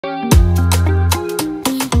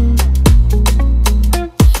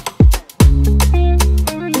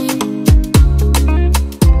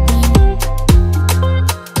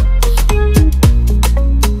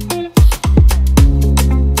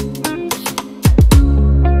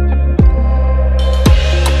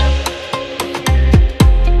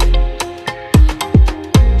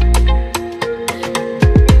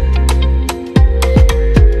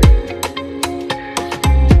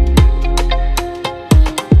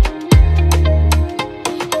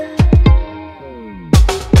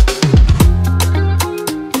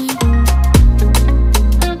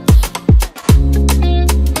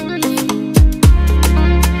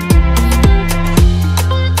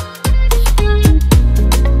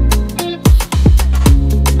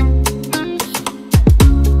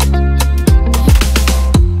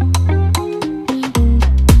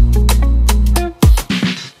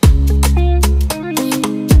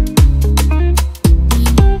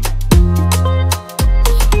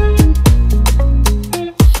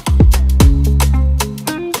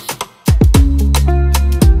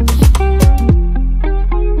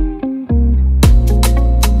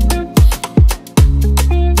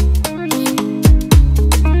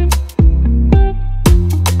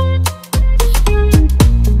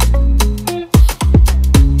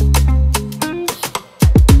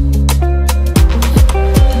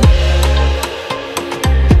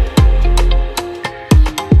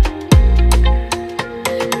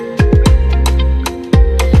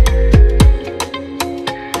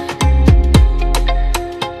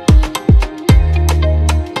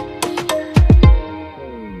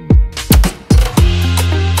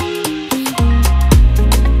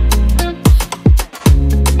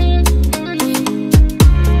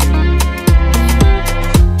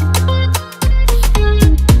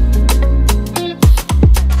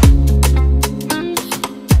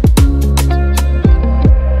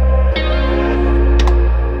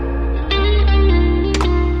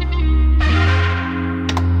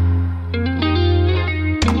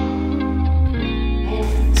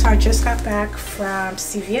from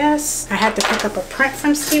CVS. I had to pick up a print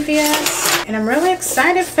from CVS, and I'm really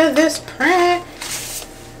excited for this print.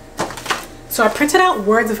 So I printed out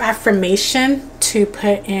words of affirmation to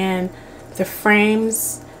put in the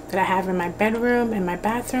frames that I have in my bedroom and my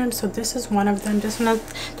bathroom. So this is one of them. This one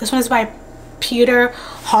is by Peter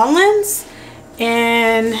Hollins,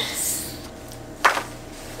 and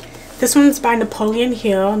this one's by Napoleon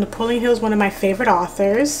Hill. Napoleon Hill is one of my favorite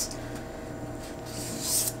authors.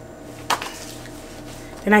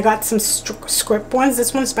 Then I got some script ones.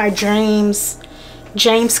 This one's by James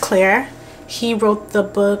Clear. He wrote the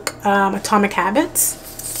book Atomic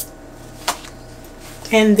Habits.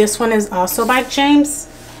 And this one is also by James.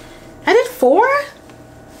 I did 4?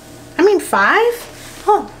 I mean 5?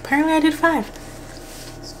 Oh, apparently I did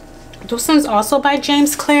 5. This one's also by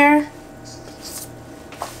James Clear.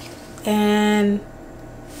 And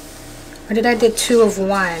or did I did 2 of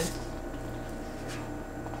 1?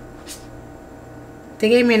 They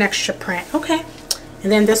gave me an extra print. Okay.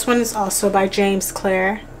 And then this one is also by James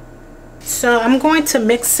Clear. So I'm going to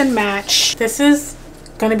mix and match. This is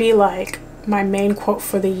going to be like my main quote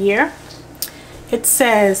for the year. It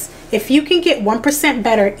says, if you can get 1%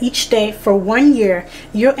 better each day for 1 year,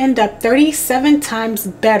 you'll end up 37 times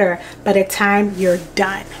better by the time you're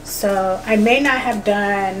done. So I may not have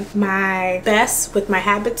done my best with my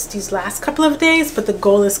habits these last couple of days, but the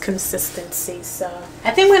goal is consistency. So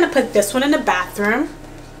I think I'm going to put this one in the bathroom,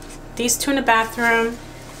 these 2 in the bathroom,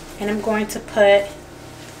 and I'm going to put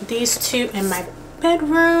these 2 in my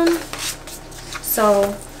bedroom.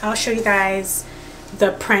 So I'll show you guys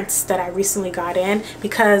the prints that I recently got in,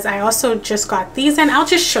 because I also just got these in. I'll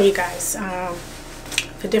just show you guys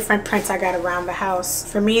the different prints I got around the house.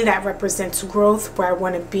 For me, that represents growth, where I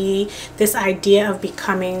want to be, this idea of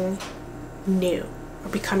becoming new or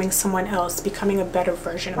becoming someone else, becoming a better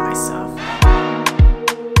version of myself.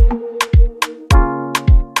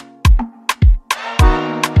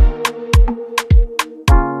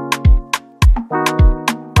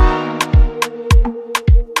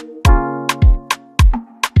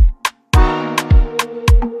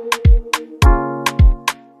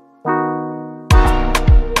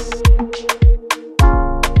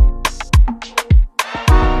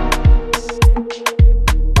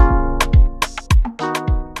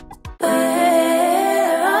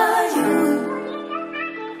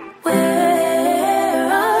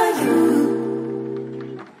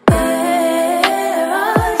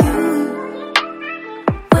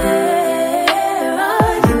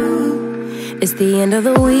 It's the end of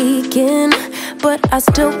the weekend, but I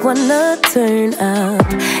still wanna turn up.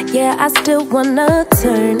 Yeah, I still wanna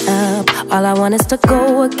turn up. All I want is to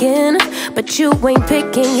go again, but you ain't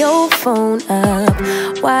picking your phone up.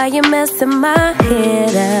 Why you messing my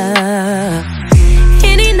head up?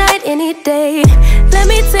 Any night, any day, let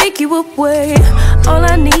me take you away. All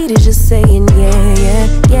I need is just saying yeah, yeah,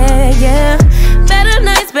 yeah, yeah. Better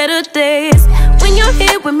nights, better days, when you're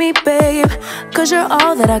here with me, babe, 'cause you're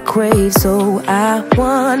all that I crave. So I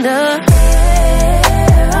wonder,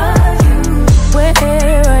 where are you?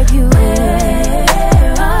 Where are you?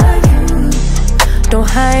 Don't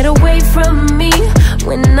hide away from me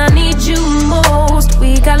when I need you most.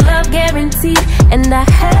 We got love guaranteed, and I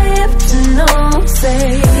have to know,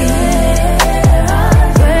 say,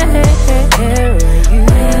 where are you?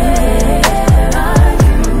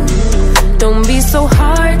 Don't be so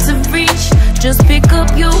hard to reach, just pick up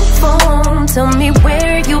your phone. Tell me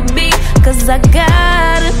where you'll be, 'cause I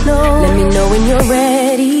gotta know. Let me know when you're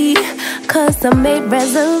ready, 'cause I made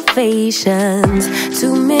reservations.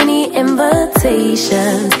 Too many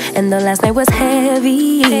invitations, and the last night was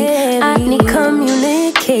heavy. I need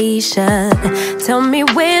communication. Tell me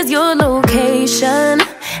where's your location.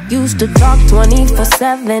 Used to talk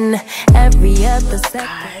 24/7, every other second.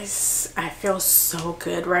 Guys, I feel so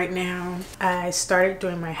good right now. I started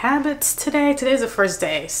doing my habits today. Today's the first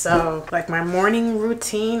day, so like my morning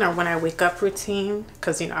routine, or when I wake up routine,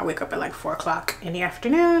 because you know I wake up at like 4 o'clock in the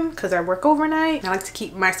afternoon because I work overnight. I like to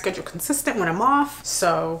keep my schedule consistent when I'm off.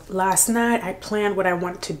 So last night I planned what I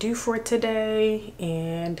want to do for today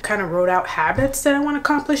and kind of wrote out habits that I want to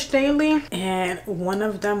accomplish daily, and one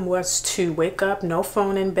of them was to wake up, no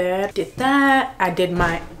phone in bed. Did that. I did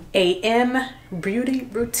my AM beauty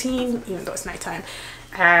routine, even though it's nighttime.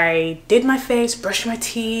 I did my face, brushed my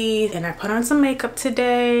teeth, and I put on some makeup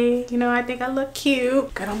today. You know, I think I look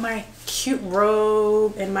cute. Got on my cute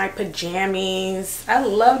robe and my pajamas. I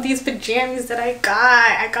love these pajamas that I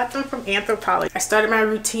got. I got them from Anthropologie. I started my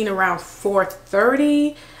routine around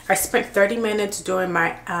 4:30. I spent 30 minutes doing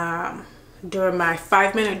my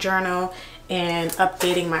 5-minute journal and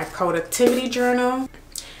updating my productivity journal.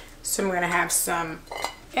 So I'm gonna have some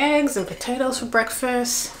eggs and potatoes for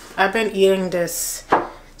breakfast. I've been eating this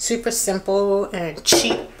super simple and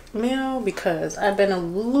cheap meal because I've been a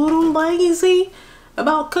little lazy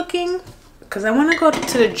about cooking because I want to go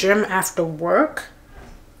to the gym after work.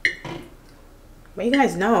 But you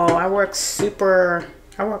guys know I work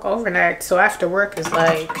overnight, so after work is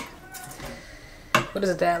like, what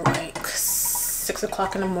is that, like 6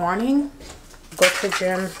 o'clock in the morning? Go to the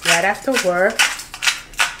gym right after work.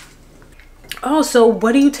 Oh, so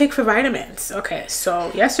what do you take for vitamins? Okay,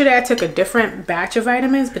 so yesterday I took a different batch of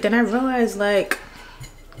vitamins, but then I realized, like,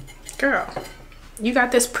 girl, you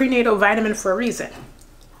got this prenatal vitamin for a reason.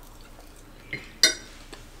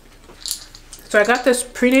 So I got this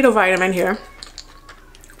prenatal vitamin here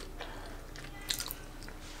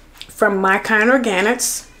from My Kind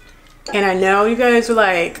Organics. And I know you guys are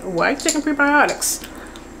like, why are you taking prebiotics?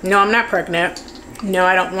 No, I'm not pregnant. No,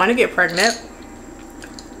 I don't want to get pregnant.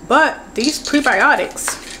 But these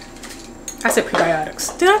prebiotics, I said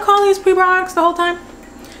prebiotics. Did I call these prebiotics the whole time?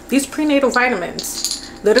 These prenatal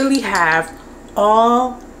vitamins literally have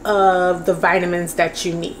all of the vitamins that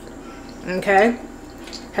you need, okay?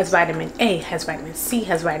 Has vitamin A, has vitamin C,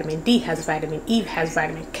 has vitamin D, has vitamin E, has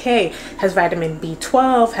vitamin K, has vitamin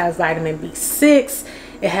B12, has vitamin B6.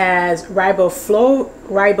 It has riboflavin,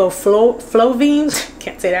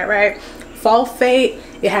 can't say that right, sulfate.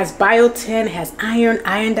 It has biotin, it has iron,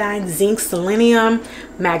 iodine, zinc, selenium,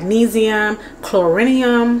 magnesium,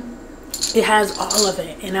 chlorinium. It has all of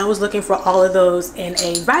it. And I was looking for all of those in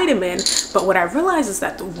a vitamin. But what I realized is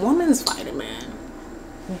that the woman's vitamin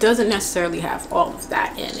doesn't necessarily have all of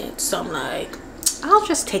that in it. So I'm like, I'll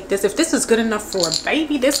just take this. If this is good enough for a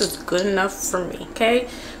baby, this is good enough for me, okay?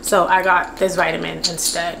 So I got this vitamin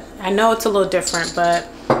instead. I know it's a little different, but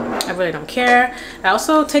I really don't care. I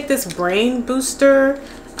also take this brain booster.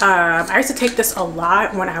 I used to take this a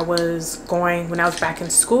lot when I was back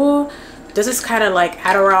in school. This is kind of like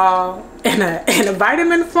Adderall in a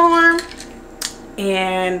vitamin form.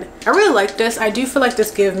 And I really like this. I do feel like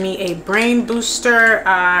this gives me a brain booster.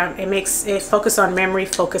 It makes it focus on memory,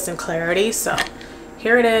 focus, and clarity. So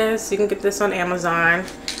here it is. You can get this on Amazon.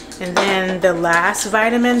 And then the last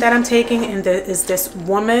vitamin that I'm taking is this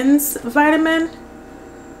woman's vitamin.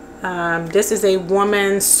 This is a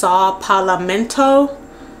woman's saw palmito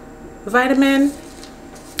vitamin.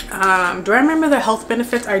 Do I remember the health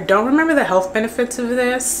benefits? I don't remember the health benefits of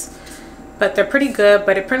this, but they're pretty good.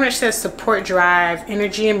 But it pretty much says support drive,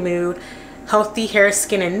 energy and mood, healthy hair,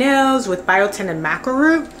 skin, and nails with biotin and macro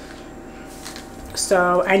root.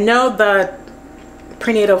 So I know the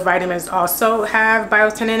prenatal vitamins also have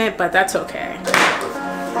biotin in it, but that's okay.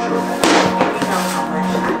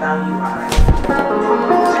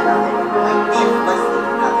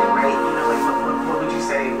 What would you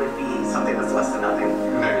say would be something that's less than nothing?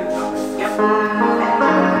 Nothing. Yep.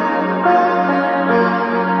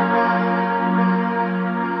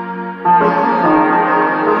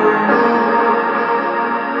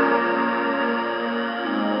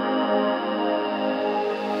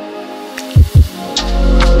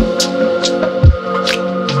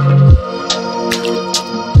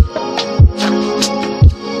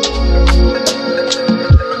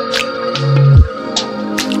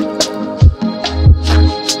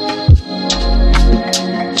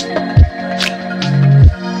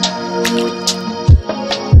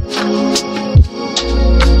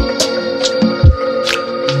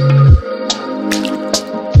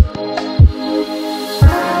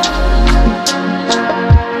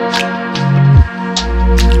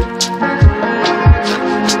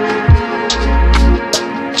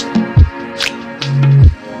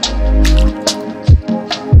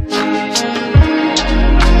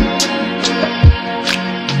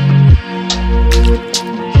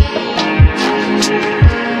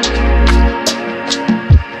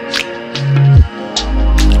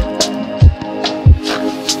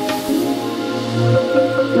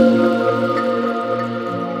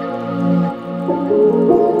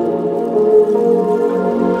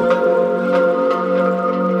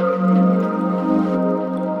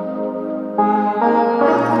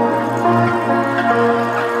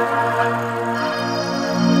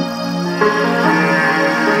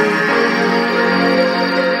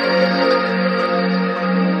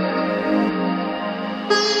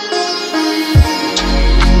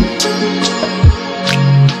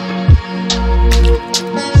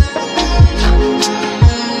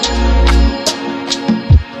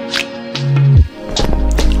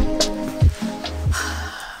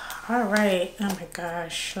 Right. Oh my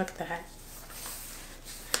gosh, look at that.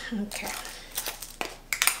 Okay.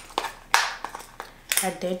 I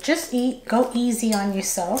did just eat. Go easy on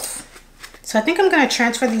yourself. So I think I'm going to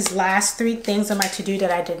transfer these last 3 things on my to-do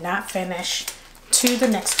that I did not finish to the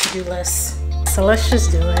next to-do list. So let's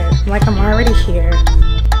just do it. Like I'm already here.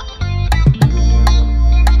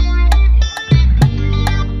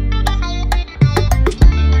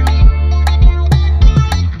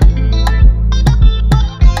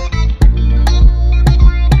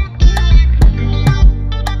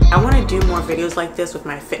 I want to do more videos like this with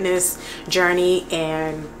my fitness journey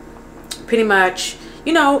and pretty much,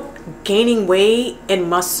 you know, gaining weight and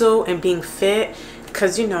muscle and being fit,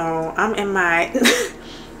 because, you know, I'm in my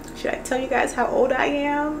should I tell you guys how old I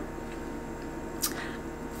am?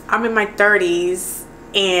 I'm in my 30s,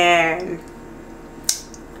 and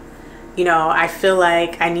you know, I feel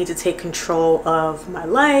like I need to take control of my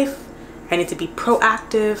life. I need to be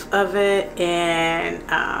proactive of it, and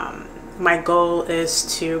my goal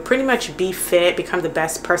is to pretty much be fit, become the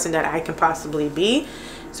best person that I can possibly be.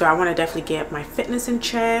 So I want to definitely get my fitness in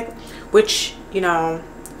check, which, you know,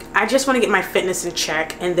 I just want to get my fitness in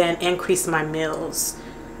check and then increase my meals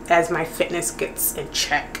as my fitness gets in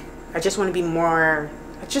check. I just want to be more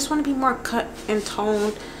cut and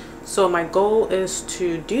toned. So my goal is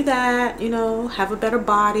to do that, you know, have a better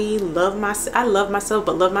body, love myself. I love myself,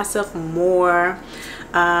 but love myself more.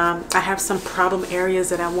 I have some problem areas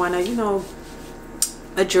that I want to, you know,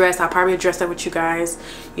 address. I'll probably address that with you guys,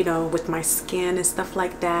 you know, with my skin and stuff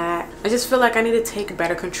like that. I just feel like I need to take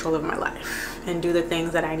better control of my life and do the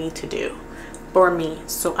things that I need to do for me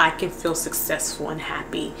so I can feel successful and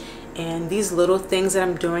happy. And these little things that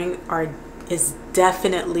I'm doing is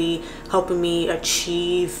definitely helping me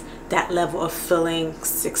achieve that level of feeling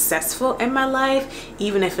successful in my life,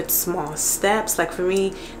 even if it's small steps. Like for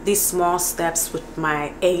me, these small steps with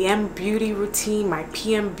my AM beauty routine, my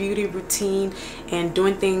PM beauty routine, and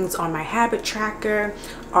doing things on my habit tracker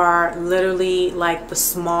are literally like the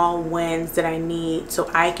small wins that I need so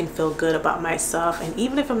I can feel good about myself. And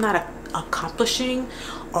even if I'm not accomplishing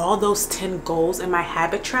all those 10 goals in my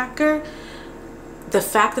habit tracker, the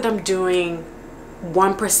fact that I'm doing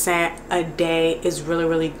 1% a day is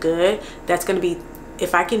really good. That's going to be,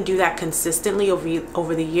 if I can do that consistently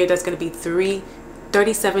over the year, that's going to be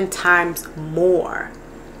 37 times more.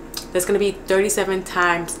 That's going to be 37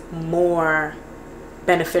 times more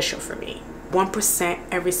beneficial for me. 1%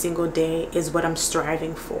 every single day is what I'm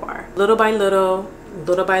striving for. Little by little,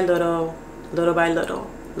 little by little, little by little,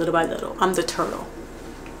 little by little. I'm the turtle.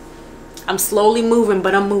 I'm slowly moving,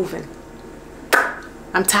 but I'm moving.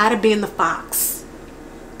 I'm tired of being the fox.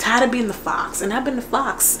 Tired of being the fox, and I've been the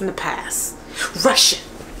fox in the past. Russian.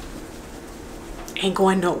 Ain't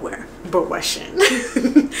going nowhere but Russian.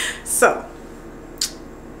 So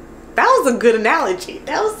that was a good analogy.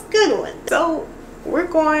 That was a good one. So we're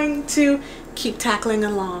going to keep tackling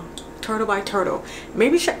along, turtle by turtle.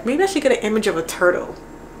 Maybe I should get an image of a turtle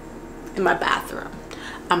in my bathroom.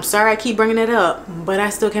 I'm sorry I keep bringing it up, but I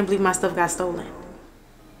still can't believe my stuff got stolen.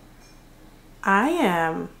 I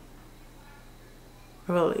am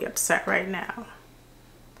really upset right now.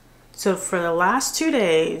 So for the last 2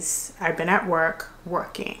 days, I've been at work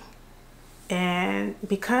working. And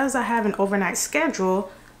because I have an overnight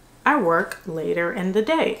schedule, I work later in the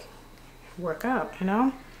day. Work out, you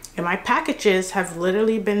know? And my packages have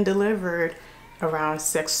literally been delivered around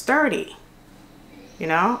 6:30. You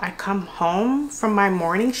know, I come home from my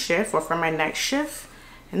morning shift or from my night shift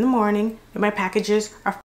in the morning, and my packages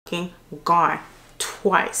are fucking gone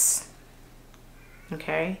twice.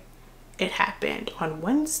 Okay, it happened on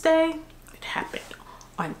Wednesday, it happened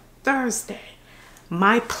on Thursday.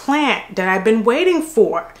 My plant that I've been waiting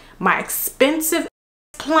for, my expensive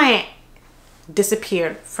plant,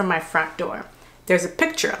 disappeared from my front door. There's a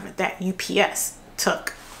picture of it that UPS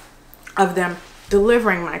took of them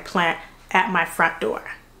delivering my plant at my front door,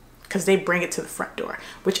 because they bring it to the front door,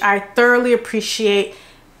 which I thoroughly appreciate.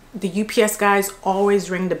 The UPS guys always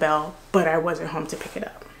ring the bell, but I wasn't home to pick it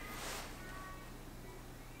up.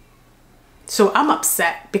 So I'm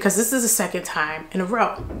upset because this is the second time in a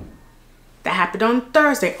row. That happened on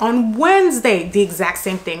Thursday. On Wednesday, the exact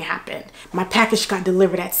same thing happened. My package got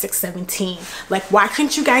delivered at 6:17. Like, why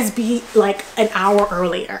couldn't you guys be like an hour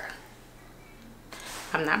earlier?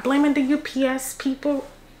 I'm not blaming the UPS people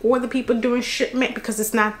or the people doing shipment, because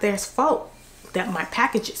it's not their fault that my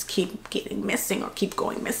packages keep getting missing or keep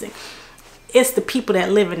going missing. It's the people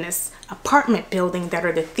that live in this apartment building that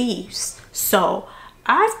are the thieves. So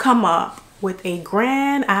I've come up with a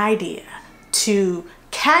grand idea to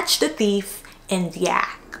catch the thief and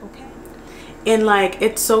yak, okay? And like,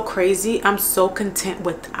 it's so crazy. I'm so content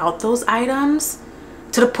without those items,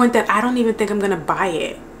 to the point that I don't even think I'm gonna buy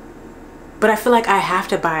it. But I feel like I have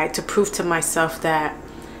to buy it to prove to myself that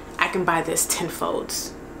I can buy this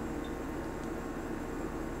tenfolds.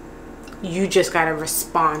 You just gotta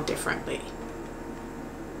respond differently,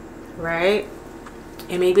 right?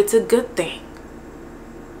 And maybe it's a good thing.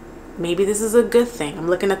 Maybe this is a good thing. I'm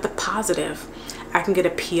looking at the positive. I can get a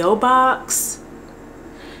P.O. box,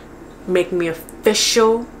 make me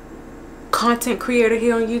official content creator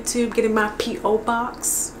here on YouTube, getting my P.O.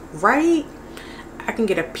 box, right? I can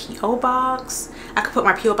get a P.O. box. I could put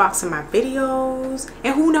my P.O. box in my videos,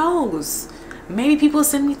 and who knows? Maybe people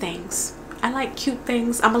send me things. I like cute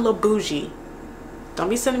things. I'm a little bougie. Don't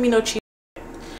be sending me no cheap